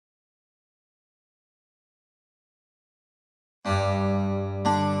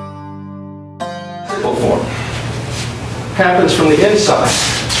simple form. Happens from the inside,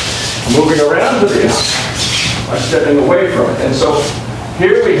 moving around to the outside by stepping away from it. And so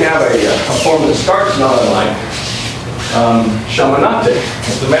here we have a form that starts not unlike shamanate.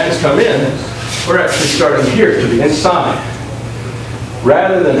 As the man's come in, we're actually starting here to the inside.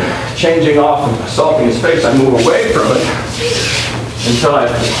 Rather than changing off and assaulting his face, I move away from it until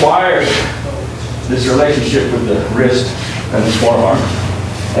I've acquired this relationship with the wrist and the forearm.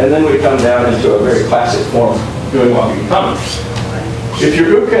 And then we come down into a very classic form of doing Waki-gatame. If your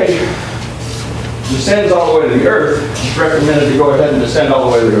uke descends all the way to the earth, it's recommended to go ahead and descend all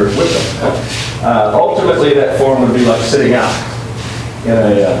the way to the earth with them. Ultimately, that form would be like sitting out in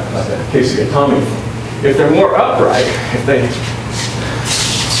like a Waki-gatame. If they're more upright, if they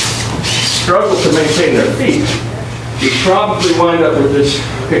struggle to maintain their feet, you probably wind up with this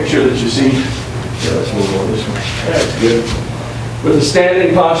picture that you see. Here, let's move on this way. That's good. With a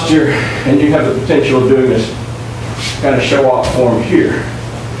standing posture, and you have the potential of doing this kind of show-off form here.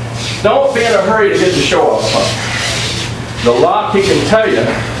 Don't be in a hurry to get the show-off part. The lock, he can tell you,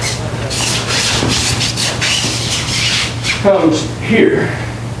 comes here,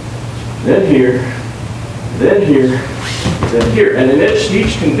 then here, then here, then here. And in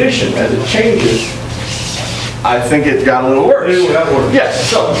each condition, as it changes, I think it got a little worse. Yes,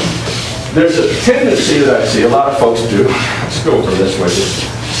 so there's a tendency that I see a lot of folks do. Let's go over this way, just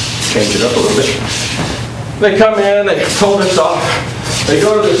change it up a little bit. They come in, they pull this off, they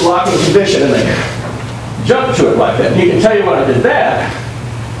go to this locking condition and they jump to it like that. And he can tell you when I did that,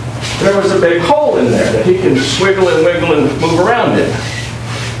 there was a big hole in there that he can swiggle and wiggle and move around in.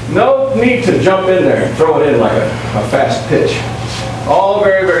 No need to jump in there and throw it in like a fast pitch. All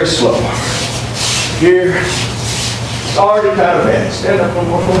very, very slow. Here, it's already kind of bad. Stand up one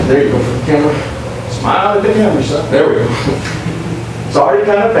more. There you go for the camera. Smile at the camera, son. There we go. It's already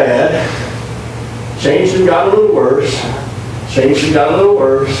kind of bad. Changed and got a little worse. Changed and got a little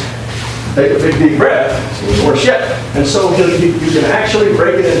worse. Take a big deep breath. It's a little worse yet. And so you can actually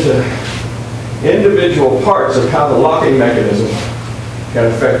break it into individual parts of how the locking mechanism can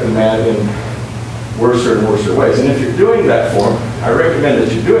affect the man in worse and worse ways. And if you're doing that form, I recommend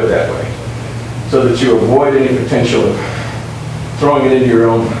that you do it that way so that you avoid any potential of throwing it into your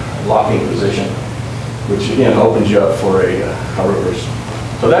own locking position, which again opens you up for a reversal.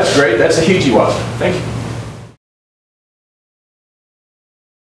 So that's great. That's a Hijiwaza. Thank you.